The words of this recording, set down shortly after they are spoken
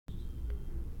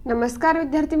नमस्कार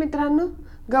विद्यार्थी मित्रांनो,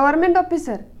 गव्हर्नमेंट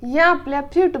ऑफिसर या आपल्या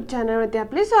फ्री यूट्यूब चॅनलवरती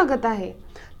आपले स्वागत आहे।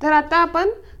 तर आता आपण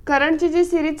करंटची जी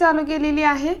सिरीज चालू केलेली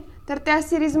आहे तर त्या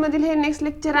सिरीज मधील हे नेक्स्ट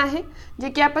लेक्चर आहे जे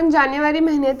की आपण जानेवारी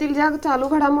महिन्यातील ज्या चालू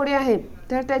घडामोडी आहेत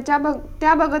तर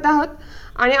त्या बघत आहोत।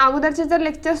 आणि अगोदरचे जर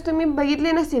लेक्चर्स तुम्ही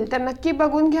बघितले नसेल तर नक्की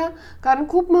बघून घ्या, कारण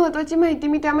खूप महत्त्वाची माहिती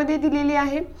मी त्यामध्ये दिलेली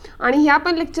आहे। आणि ह्या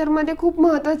पण लेक्चरमध्ये खूप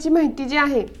महत्त्वाची माहिती जी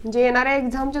आहे जे येणाऱ्या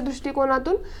एक्झामच्या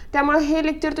दृष्टिकोनातून, त्यामुळे हे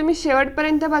लेक्चर तुम्ही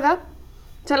शेवटपर्यंत बघा।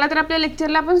 चला तर आपल्या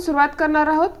लेक्चरला आपण सुरुवात करणार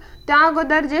आहोत। त्या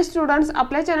अगोदर जे स्टुडंट्स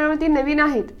आपल्या चॅनलवरती नवीन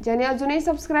आहेत, ज्यांनी अजूनही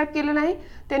सबस्क्राइब केले नाही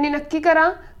त्यांनी नक्की करा,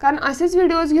 कारण असेच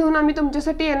व्हिडिओज घेऊन आम्ही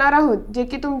तुमच्यासाठी येणार आहोत जे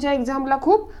की तुमच्या एक्झामला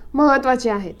खूप महत्त्वाचे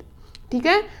आहेत। ठीक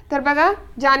आहे, तर बघा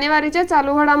जानेवारीच्या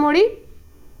चालू घडामोडी।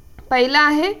 पहिला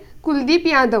आहे कुलदीप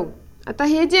यादव। आता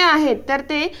हे जे आहेत तर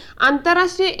ते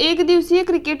आंतरराष्ट्रीय एकदिवसीय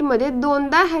क्रिकेटमध्ये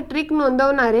दोनदा हॅट्रिक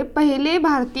नोंदवणारे पहिले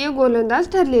भारतीय गोलंदाज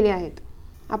ठरलेले आहेत।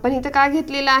 आपण इथं काय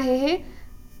घेतलेलं आहे हे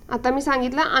आता मी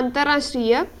सांगितलं,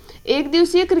 आंतरराष्ट्रीय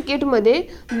एकदिवसीय क्रिकेटमध्ये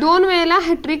 2 वेळेला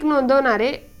हॅट्रिक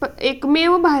नोंदवणारे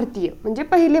एकमेव भारतीय म्हणजे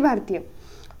पहिले भारतीय।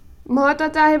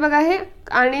 महत्त्वाचं आहे बघा हे।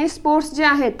 आणि स्पोर्ट्स जे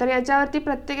आहेत तर याच्यावरती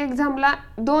प्रत्येक एक्झामला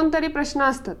 2 तरी प्रश्न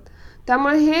असतात,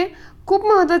 त्यामुळे हे खूप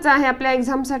महत्त्वाचं आहे आपल्या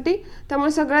एक्झामसाठी,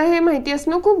 त्यामुळे सगळं हे माहिती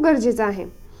असणं खूप गरजेचं आहे।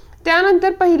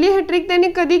 त्यानंतर पहिली हॅट्रिक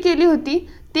त्यांनी कधी केली होती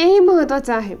तेही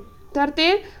महत्त्वाचं आहे, तर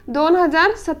ते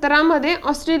 2017 मध्ये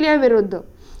ऑस्ट्रेलिया विरुद्ध।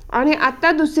 आणि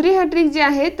आता दुसरी हॅट्रिक जी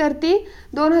आहे तर ती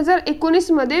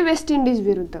 2019 मध्ये वेस्ट इंडिज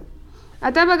विरुद्ध।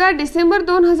 आता बघा डिसेंबर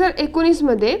 2019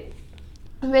 मध्ये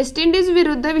वेस्ट इंडिज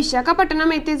विरुद्ध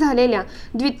विशाखापट्टणम येथे झालेल्या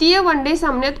द्वितीय वनडे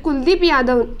सामन्यात कुलदीप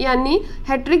यादव यांनी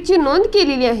हॅट्रिकची नोंद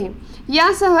केलेली आहे।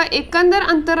 यासह एकंदर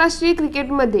आंतरराष्ट्रीय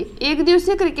क्रिकेटमध्ये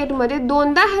एकदिवसीय क्रिकेटमध्ये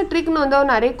 2दा हॅट्रिक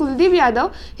नोंदवणारे कुलदीप यादव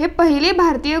हे पहिले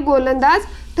भारतीय गोलंदाज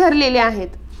ठरलेले आहेत।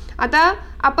 आता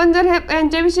आपण जर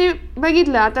यांच्याविषयी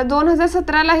बघितलं, आता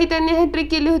 2017लाही त्यांनी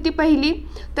हॅट्रिक केली होती पहिली,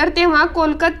 तर तेव्हा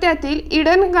कोलकात्यातील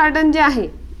ईडन गार्डन जे आहे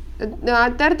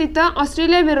तर तिथं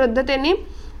ऑस्ट्रेलिया विरुद्ध त्यांनी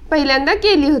पहिल्यांदा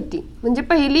केली होती, म्हणजे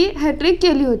पहिली हॅट्रिक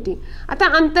केली होती। आता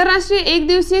आंतरराष्ट्रीय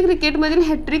एकदिवसीय क्रिकेटमधील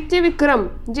हॅट्रिकचे विक्रम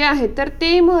जे आहेत तर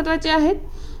तेही महत्त्वाचे आहेत।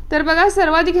 तर बघा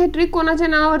सर्वाधिक हॅट्रिक कोणाच्या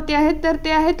नावावरती आहेत तर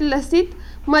ते आहेत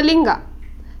लसित मलिंगा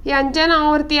यांच्या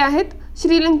नावावरती आहेत,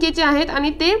 श्रीलंकेचे आहेत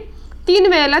आणि ते 3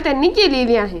 वेळेला त्यांनी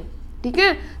केलेली आहे। ठीक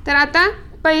आहे, तर आता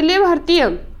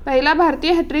पहिला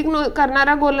भारतीय हॅट्रिक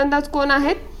करणारा गोलंदाज कोण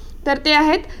आहेत तर ते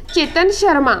आहेत चेतन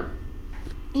शर्मा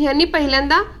यांनी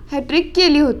पहिल्यांदा हॅट्रिक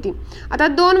केली होती। आता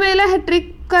 2 वेळेला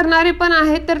हॅट्रिक करणारे पण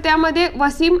आहेत, तर त्यामध्ये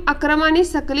वसीम अक्रम आणि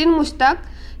सकलीन मुश्ताक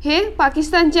हे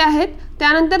पाकिस्तानचे आहेत।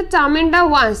 त्यानंतर चामिंडा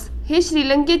वान्स हे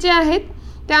श्रीलंकेचे आहेत।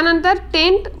 त्यानंतर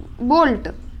टेंट बोल्ट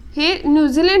हे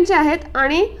न्यूझीलंडचे आहेत।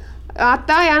 आणि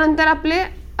आता यानंतर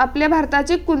आपल्या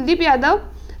भारताचे कुलदीप यादव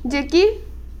जे की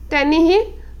त्यांनीही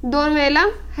 2 वेळेला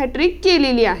हॅट्रिक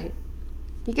केलेली आहे।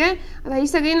 ठीक आहे, आता ही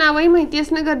सगळी नावंही माहिती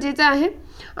असणं गरजेचं आहे।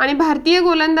 आणि भारतीय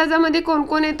गोलंदाजामध्ये कोण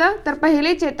कोण येतं तर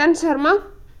पहिले चेतन शर्मा,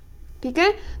 ठीक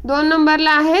आहे, 2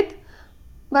 नंबरला आहेत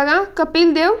बघा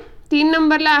कपिल देव, 3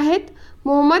 नंबरला आहेत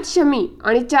मोहम्मद शमी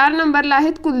आणि 4 नंबरला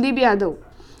आहेत कुलदीप यादव।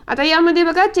 आता यामध्ये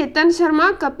बघा चेतन शर्मा,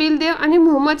 कपिल देव आणि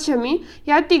मोहम्मद शमी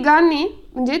या तिघांनी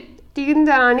म्हणजे 3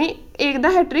 जणांनी एकदा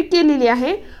हॅट्रिक केलेली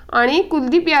आहे आणि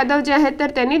कुलदीप यादव जे आहेत तर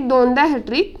त्यांनी 2दा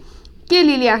हॅट्रिक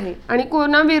केलेली आहे। आणि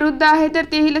कोणाविरुद्ध आहे तर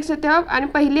तेही लक्षात ठेवा। आणि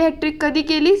पहिली हॅट्रिक कधी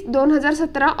केली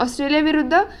 2017 ऑस्ट्रेलिया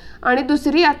विरुद्ध आणि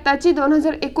दुसरी आत्ताची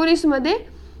 2019 मध्ये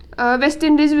वेस्ट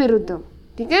इंडिज विरुद्ध।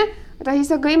 ठीक आहे, आता ही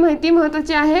सगळी माहिती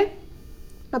महत्त्वाची आहे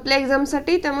आपल्या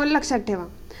एक्झामसाठी, त्यामुळे लक्षात ठेवा।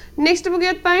 नेक्स्ट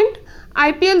बघूयात पॉईंट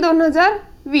IPL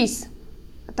 2020।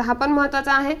 आता हा पण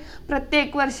महत्त्वाचा आहे,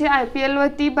 प्रत्येक वर्षी IPL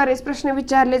वरती बरेच प्रश्न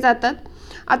विचारले जातात।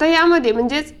 आता यामध्ये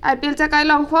म्हणजेच IPLचा काय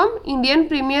long form Indian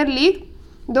premier league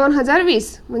 2020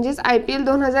 म्हणजेच IPL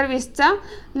 2020चा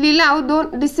लिलाव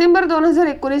डिसेंबर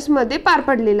 2019 मध्ये पार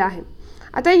पडलेला आहे।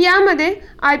 आता यामध्ये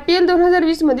IPL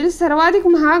 2020 मधील सर्वाधिक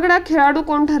महागडा खेळाडू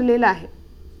कोण ठरलेला आहे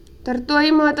तर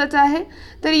तोही महत्त्वाचा आहे।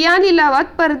 तर या लिलावात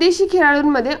परदेशी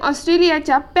खेळाडूंमध्ये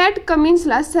ऑस्ट्रेलियाच्या पॅट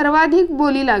कमिन्सला सर्वाधिक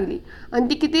बोली लागली आणि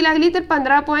ती किती लागली तर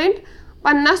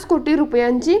 15.50 कोटी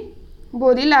रुपयांची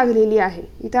बोली लागलेली आहे।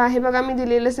 इथं आहे बघा मी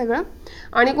दिलेलं सगळं।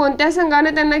 आणि कोणत्या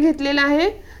संघाने त्यांना घेतलेलं आहे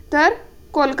तर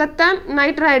कोलकाता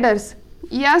नाईट रायडर्स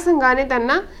या संघाने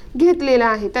त्यांना घेतलेला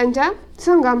आहे। त्यांच्या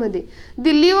संघामध्ये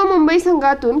दिल्ली व मुंबई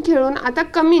संघातून खेळून आता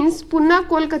कमिन्स पुन्हा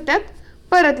कोलकात्यात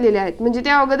परतलेले आहेत, म्हणजे ते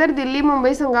अगोदर दिल्ली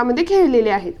मुंबई संघामध्ये खेळलेले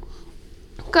आहेत।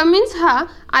 कमिन्स हा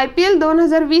IPL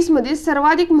 2020 मधील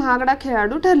सर्वाधिक महागडा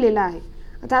खेळाडू ठरलेला आहे।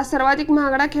 आता सर्वाधिक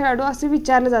महागडा खेळाडू असे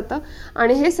विचारलं जातं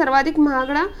आणि हे सर्वाधिक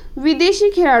महागडा विदेशी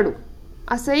खेळाडू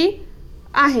असेही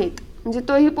आहेत, म्हणजे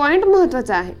तोही पॉईंट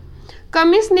महत्त्वाचा आहे।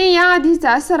 कमिन्सने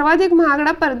याआधीचा सर्वाधिक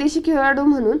महागडा परदेशी खेळाडू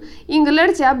म्हणून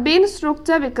इंग्लंडच्या बेन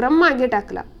स्टोक्सचा विक्रम मागे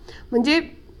टाकला. म्हणजे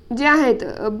जे आहेत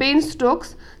बेन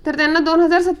स्टोक्स, तर त्यांना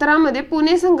 2017 मध्ये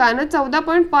पुणे संघानं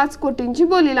 14.5 कोटींची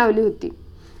बोली लावली होती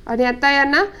आणि आता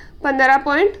यांना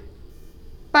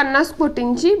 15.50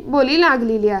 कोटींची बोली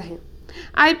लागलेली आहे.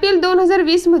 IPL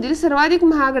 2020 मधील सर्वाधिक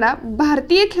महागडा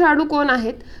भारतीय खेळाडू कोण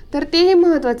आहेत, तर तेही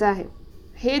महत्त्वाचं आहे.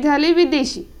 हे झाले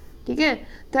विदेशी. ठीक आहे,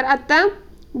 तर आता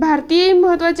भारतीय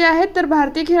महत्त्वाचे आहेत. तर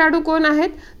भारतीय खेळाडू कोण आहेत,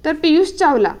 तर पियुष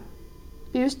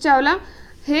चावला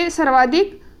हे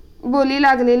सर्वाधिक बोली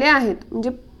लागलेले आहेत, म्हणजे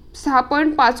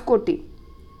 6.5 कोटी.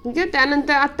 ठीक आहे,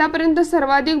 त्यानंतर आतापर्यंत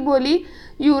सर्वाधिक बोली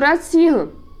युवराज सिंह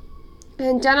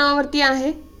यांच्या नावावरती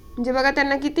आहे. म्हणजे बघा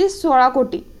त्यांना किती 16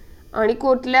 कोटी. आणि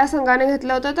कुठल्या संघाने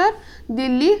घेतलं होतं, तर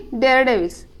दिल्ली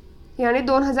डेअरडेव्हिल्स याने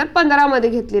 2015 मध्ये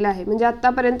घेतलेलं आहे. म्हणजे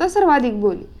आतापर्यंत सर्वाधिक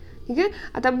बोली. ठीक आहे,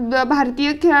 आता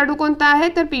भारतीय खेळाडू कोणता आहे,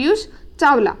 तर पियुष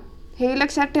चावला. हे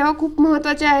लक्षात ठेवा, खूप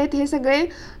महत्त्वाचे आहेत हे सगळे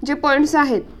जे पॉईंट्स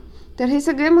आहेत. तर हे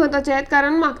सगळे महत्त्वाचे आहेत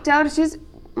कारण मागच्या वर्षीच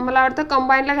मला वाटतं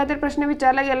कंबाईनला काहीतरी प्रश्न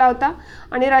विचारला गेला होता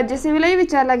आणि राज्यसेवेलाही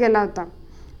विचारला गेला होता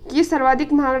की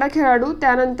सर्वाधिक महागडा खेळाडू,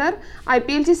 त्यानंतर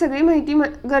IPLची सगळी माहिती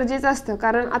गरजेचं असतं.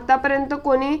 कारण आतापर्यंत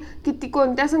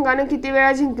कोणत्या संघाने किती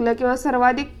वेळा जिंकलं किंवा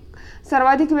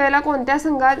सर्वाधिक वेळेला कोणत्या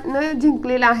संघानं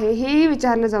जिंकलेलं आहे हेही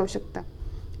विचारलं जाऊ शकतं.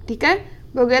 ठीक आहे,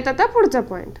 बघूयात आता पुढचा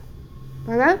पॉईंट.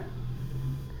 बघा,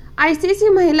 ICC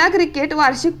महिला क्रिकेट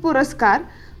वार्षिक पुरस्कार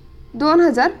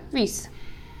 2020.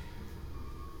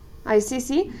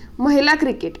 ICC महिला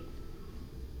क्रिकेट.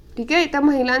 ठीक आहे, इथं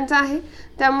महिलांचा आहे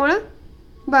त्यामुळं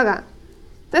बघा,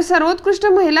 तर सर्वोत्कृष्ट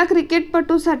महिला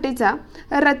क्रिकेटपटूसाठीचा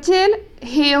रचेल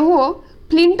हेहो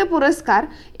फ्लिंट पुरस्कार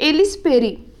एलिस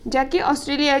पेरी, ज्या की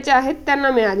ऑस्ट्रेलियाच्या आहेत,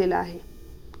 त्यांना मिळालेला आहे.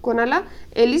 कोणाला?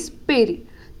 Ellyse Perry.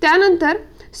 त्यानंतर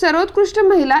सर्वोत्कृष्ट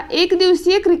महिला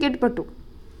एकदिवसीय क्रिकेटपटू,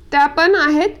 त्या पण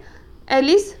आहेत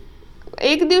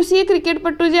एकदिवसीय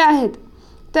क्रिकेटपटू जे आहेत,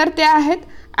 तर त्या आहेत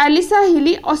ॲलिसा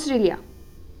हिली ऑस्ट्रेलिया,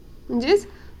 म्हणजेच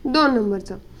 2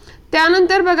 नंबरचं.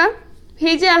 त्यानंतर बघा,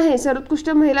 हे जे आहे सर्वोत्कृष्ट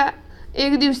महिला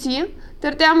एकदिवसीय,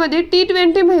 तर त्यामध्ये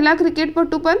T20 महिला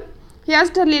क्रिकेटपटू पण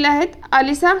याच ठरलेल्या आहेत,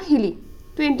 ॲलिसा हिली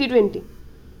 2020.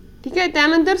 ठीक आहे,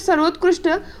 त्यानंतर सर्वोत्कृष्ट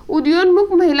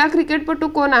उदयोन्मुख महिला क्रिकेटपटू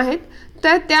कोण आहेत,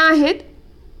 तर त्या आहेत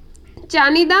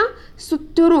चानिदा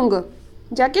सुत्तुरुंग,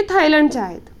 ज्या की थायलंडच्या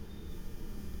आहेत.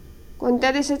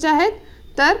 कोणत्या देशाच्या आहेत,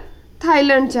 तर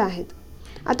थायलंडच्या आहेत.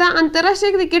 आता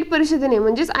आंतरराष्ट्रीय क्रिकेट परिषदेने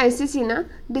म्हणजेच ICC ना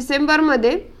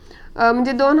डिसेंबरमध्ये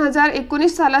म्हणजे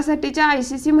 2019 सालासाठीच्या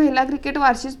ICC महिला क्रिकेट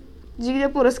वार्षिक जे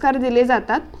पुरस्कार दिले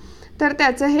जातात, तर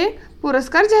त्याचं हे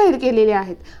पुरस्कार जाहीर केलेले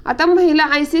आहेत. आता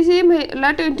ICC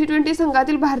महिला 2020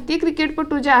 संघातील भारतीय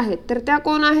क्रिकेटपटू ज्या आहेत, तर त्या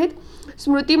कोण आहेत,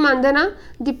 स्मृती मानधना,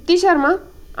 दीप्ती शर्मा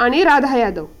आणि राधा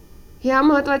यादव, ह्या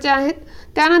महत्त्वाच्या आहेत.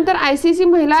 त्यानंतर ICC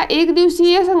महिला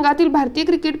एकदिवसीय संघातील भारतीय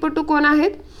क्रिकेटपटू कोण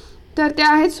आहेत, तर त्या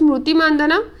आहेत स्मृती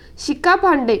मानधना, शिखा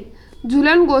पांडे,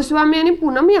 झुलन गोस्वामी आणि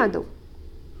पूनम यादव.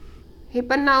 हे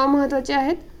पण नाव महत्त्वाचे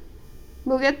आहेत.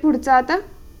 बघूयात पुढचा आता.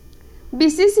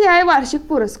 BCCI वार्षिक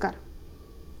पुरस्कार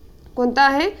कोणता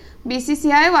आहे,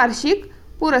 BCCI वार्षिक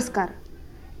पुरस्कार.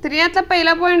 तर यातला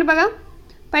पहिला पॉईंट बघा,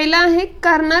 पहिला आहे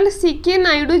कर्नल CK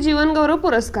नायडू जीवनगौरव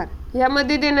पुरस्कार.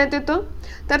 यामध्ये देण्यात येतो,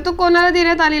 तर तो कोणाला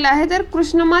देण्यात आलेला आहे, तर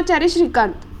कृष्णमाचारी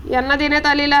श्रीकांत यांना देण्यात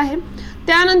आलेला आहे.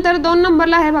 त्यानंतर 2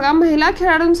 नंबरला आहे बघा, महिला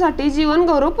खेळाडूंसाठी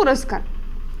जीवनगौरव पुरस्कार,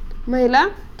 महिला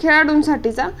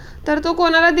खेळाडूंसाठीचा, तर तो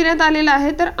कोणाला देण्यात आलेला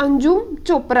आहे, तर अंजुम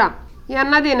चोप्रा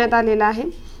यांना देण्यात आलेला आहे.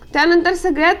 त्यानंतर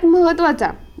सगळ्यात महत्त्वाचा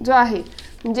जो आहे,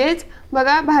 म्हणजेच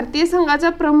बघा, भारतीय संघाचा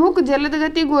प्रमुख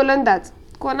जलदगती गोलंदाज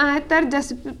कोण आहेत, तर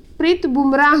जसप्रीत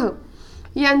बुमराह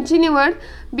यांची निवड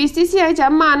BCCIच्या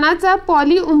मानाचा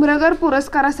पॉली उमरगर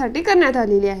पुरस्कारासाठी करण्यात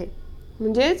आलेली आहे.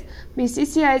 म्हणजेच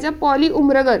BCCIचा पॉली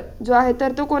उमरगर जो आहे,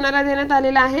 तर तो कोणाला देण्यात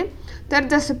आलेला आहे, तर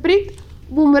जसप्रीत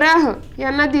बुमराह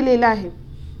यांना दिलेला आहे.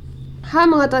 हा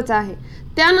महत्त्वाचा आहे.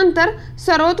 त्यानंतर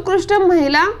सर्वोत्कृष्ट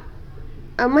महिला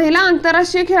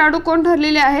आंतरराष्ट्रीय खेळाडू कोण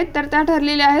ठरलेले आहेत, तर त्या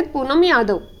ठरलेल्या आहेत पूनम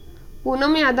यादव.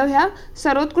 पूनम यादव ह्या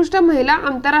सर्वोत्कृष्ट महिला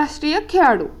आंतरराष्ट्रीय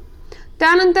खेळाडू.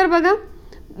 त्यानंतर बघा,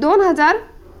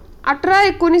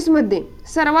 2018-19 मध्ये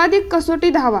सर्वाधिक कसोटी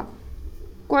धावा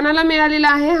कोणाला मिळालेला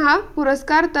आहे हा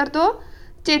पुरस्कार, तर तो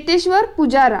चेतेश्वर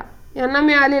पुजारा यांना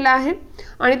मिळालेला आहे.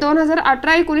 आणि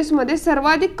 2018-19 मध्ये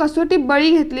सर्वाधिक कसोटी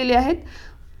बळी घेतलेली आहेत,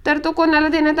 तर तो कोणाला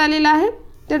देण्यात आलेला आहे,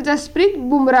 तर जसप्रीत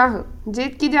बुमराह, जे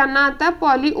की ज्यांना आता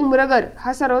पॉली उमरगर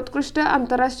हा सर्वोत्कृष्ट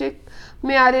आंतरराष्ट्रीय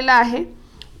मिळालेला आहे,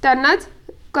 त्यांनाच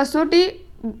कसोटी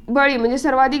बळी म्हणजे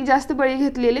सर्वाधिक जास्त बळी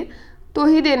घेतलेले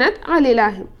तोही देण्यात आलेला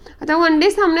आहे. आता वन डे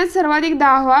सामन्यात सर्वाधिक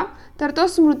धावा, तर तो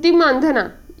स्मृती मानधना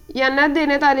यांना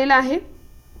देण्यात आलेला आहे.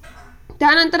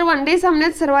 त्यानंतर वन डे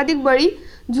सामन्यात सर्वाधिक बळी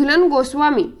झुलन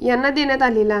गोस्वामी यांना देण्यात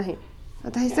आलेला आहे.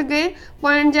 आता हे सगळे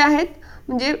पॉईंट जे आहेत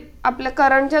म्हणजे आपल्या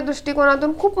करंटच्या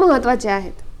दृष्टिकोनातून खूप महत्त्वाचे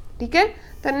आहेत. ठीक आहे,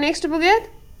 तर नेक्स्ट बघूयात.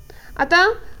 आता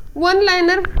वन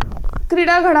लायनर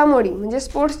क्रीडा घडामोडी म्हणजे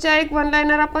स्पोर्ट्सच्या एक वन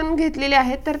लायनर आपण घेतलेले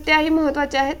आहेत, तर त्याही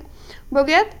महत्त्वाच्या आहेत.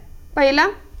 बघूयात. पहिला,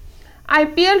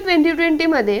 IPL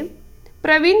 2020मध्ये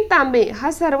प्रवीण तांबे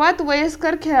हा सर्वात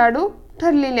वयस्कर खेळाडू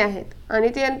ठरलेले आहेत आणि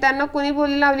त्यांना कोणी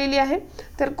बोली लावलेली आहे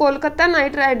तर कोलकाता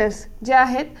नाईट रायडर्स जे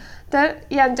आहेत तर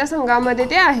यांच्या संघामध्ये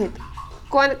ते आहेत.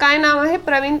 काय नाव आहे?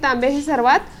 प्रवीण तांबे हे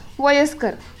सर्वात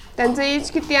वयस्कर. त्यांचं एज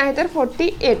किती आहे तर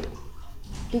 48.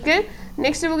 ठीक आहे,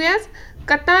 नेक्स्ट बघूयात.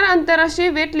 कतार आंतरराष्ट्रीय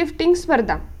वेटलिफ्टिंग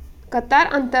स्पर्धा.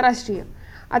 कतार आंतरराष्ट्रीय.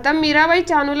 आता मीराबाई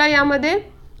चानूला यामध्ये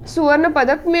सुवर्ण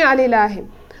पदक मिळालेलं आहे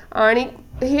आणि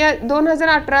हे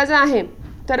 2018 आहे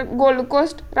तर गोल्ड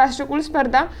कोस्ट राष्ट्रकुल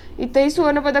स्पर्धा इथेही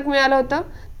सुवर्ण पदक मिळालं होतं.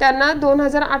 त्यांना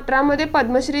 2018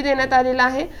 पद्मश्री देण्यात आलेला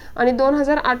आहे आणि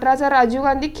 2018 राजीव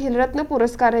गांधी खेलरत्न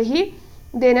पुरस्कारही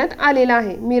देण्यात आलेला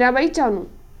आहे मीराबाई चानू.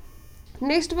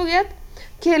 नेक्स्ट बघूयात.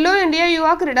 खेलो इंडिया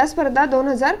युवा क्रीडा स्पर्धा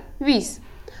 2020.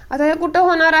 आता हे कुठं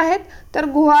होणार आहेत तर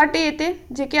गुवाहाटी येथे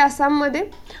जे की आसाममध्ये.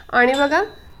 आणि बघा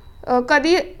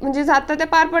कधी म्हणजे आता ते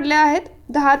पार पडले आहेत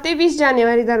 10 ते 20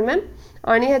 जानेवारी दरम्यान.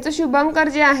 आणि ह्याचं शुभंकर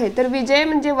जे आहे तर विजय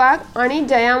म्हणजे वाघ आणि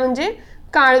जया म्हणजे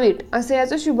काळवीट असं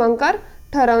याचं शुभंकर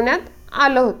ठरवण्यात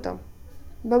आलं होतं.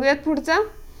 बघूयात पुढचा.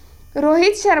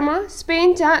 रोहित शर्मा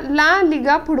स्पेनच्या ला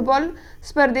लिगा फुटबॉल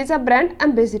स्पर्धेचा ब्रँड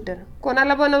अँबॅसिडर.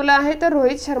 कोणाला बनवलं आहे तर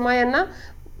रोहित शर्मा यांना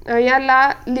या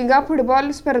ला लिगा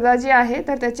फुटबॉल स्पर्धा जी आहे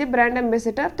तर त्याचे ब्रँड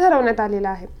अँबॅसिडर ठरवण्यात आलेला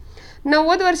आहे.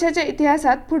 90 वर्षाच्या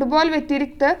इतिहासात फुटबॉल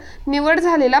व्यतिरिक्त निवड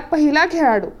झालेला पहिला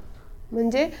खेळाडू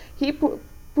म्हणजे ही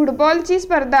फुटबॉलची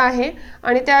स्पर्धा आहे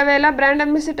आणि त्यावेळेला ब्रँड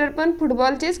अँबॅसिडर पण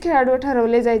फुटबॉलचेच खेळाडू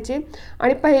ठरवले जायचे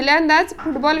आणि पहिल्यांदाच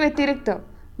फुटबॉल व्यतिरिक्त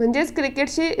म्हणजेच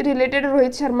क्रिकेटशी रिलेटेड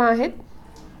रोहित शर्मा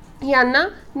आहेत यांना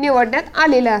निवडण्यात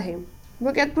आलेलं आहे.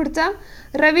 बघूयात पुढचा.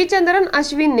 रविचंद्रन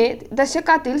अश्विनने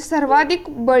दशकातील सर्वाधिक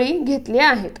बळी घेतले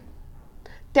आहेत.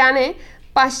 त्याने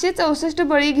 564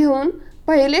 बळी घेऊन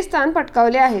पहिले स्थान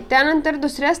पटकावले आहे. त्यानंतर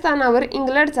दुसऱ्या स्थानावर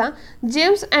इंग्लंडचा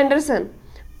जेम्स अँडरसन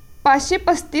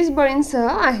 535 बळींसह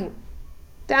आहे.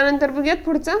 त्यानंतर बघूयात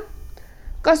पुढचा.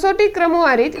 कसोटी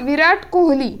क्रमवारीत विराट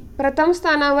कोहली प्रथम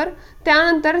स्थानावर,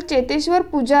 त्यानंतर चेतेश्वर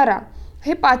पुजारा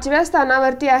हे 5व्या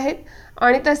स्थानावरती आहेत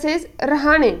आणि तसेच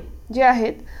रहाणे जे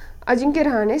आहेत अजिंक्य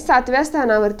रहाणे 7व्या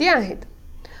स्थानावरती आहेत.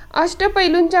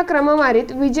 अष्टपैलूंच्या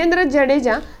क्रमवारीत विजेंद्र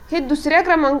जडेजा हे दुसऱ्या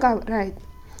क्रमांकावर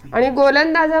आहेत आणि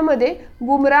गोलंदाजामध्ये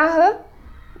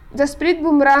जसप्रीत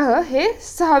बुमराह हे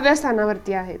 6व्या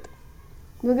स्थानावरती आहेत.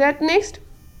 बघूयात नेक्स्ट.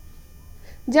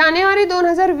 जानेवारी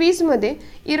 2020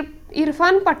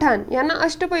 इरफान पठाण यांना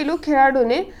अष्टपैलू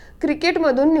खेळाडूने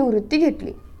क्रिकेटमधून निवृत्ती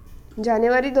घेतली.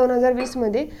 जानेवारी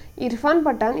 2020 इरफान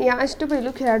पठाण या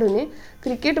अष्टपैलू खेळाडूने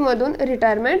क्रिकेटमधून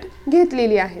रिटायरमेंट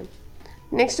घेतलेली आहे.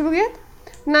 नेक्स्ट बघूयात.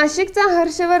 नाशिकचा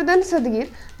हर्षवर्धन सदगीर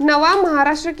नवा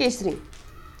महाराष्ट्र केसरी.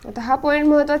 आता हा पॉईंट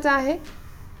महत्त्वाचा आहे.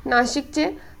 नाशिकचे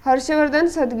हर्षवर्धन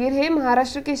सदगीर हे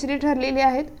महाराष्ट्र केसरी ठरलेले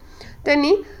आहेत.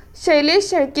 त्यांनी शैलेश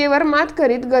शेळकेवर मात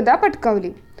करीत गदा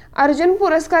पटकावली. अर्जुन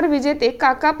पुरस्कार विजेते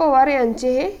काका पवार यांचे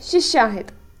हे शिष्य आहेत.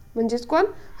 म्हणजेच कोण?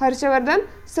 हर्षवर्धन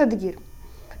सदगीर.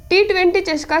 T20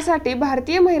 चषकासाठी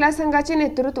भारतीय महिला संघाचे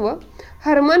नेतृत्व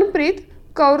हरमनप्रीत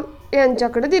कौर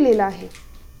यांच्याकडे दिलेलं आहे.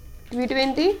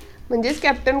 T20 म्हणजेच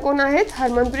कॅप्टन कोण आहेत?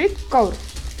 हरमनप्रीत कौर.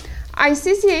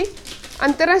 ICC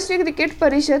आंतरराष्ट्रीय क्रिकेट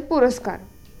परिषद पुरस्कार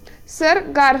सर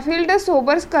गारफिल्ड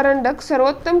सोबर्स करंडक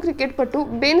सर्वोत्तम क्रिकेटपटू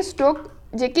बेन स्टोक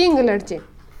जे की इंग्लंडचे.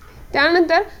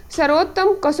 त्यानंतर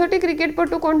सर्वोत्तम कसोटी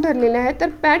क्रिकेटपटू कोण ठरलेले आहेत तर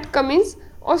पॅट कमिन्स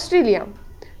ऑस्ट्रेलिया.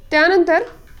 त्यानंतर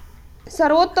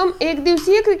सर्वोत्तम एक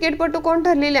दिवसीय क्रिकेटपटू कोण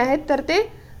ठरलेले आहेत तर ते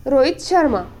रोहित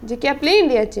शर्मा जे की आपले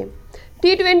इंडियाचे.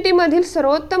 T20 मधील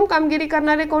सर्वोत्तम कामगिरी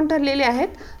करणारे कोण ठरलेले आहेत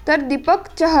तर दीपक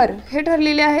चहर हे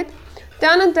ठरलेले आहेत.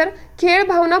 त्यानंतर खेळ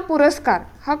भावना पुरस्कार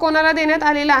हा कोणाला देण्यात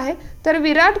आलेला आहे तर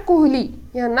विराट कोहली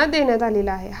यांना देण्यात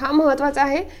आलेला आहे. हा महत्त्वाचा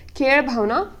आहे खेळ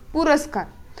भावना पुरस्कार.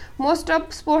 मोस्ट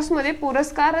ऑफ स्पोर्ट्समध्ये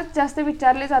पुरस्कारच जास्त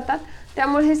विचारले जातात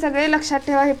त्यामुळे हे सगळे लक्षात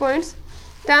ठेवा हे पॉईंट्स.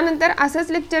 त्यानंतर असंच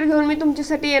लेक्चर घेऊन मी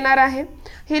तुमच्यासाठी येणार आहे.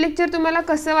 हे लेक्चर तुम्हाला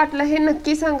कसं वाटलं हे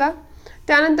नक्की सांगा.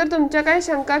 त्यानंतर तुमच्या काही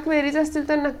शंका क्वेरीज असतील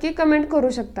तर नक्की कमेंट करू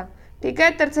शकता. ठीक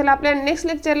आहे, तर चला आपल्या नेक्स्ट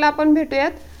लेक्चरला आपण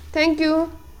भेटूयात. थँक्यू.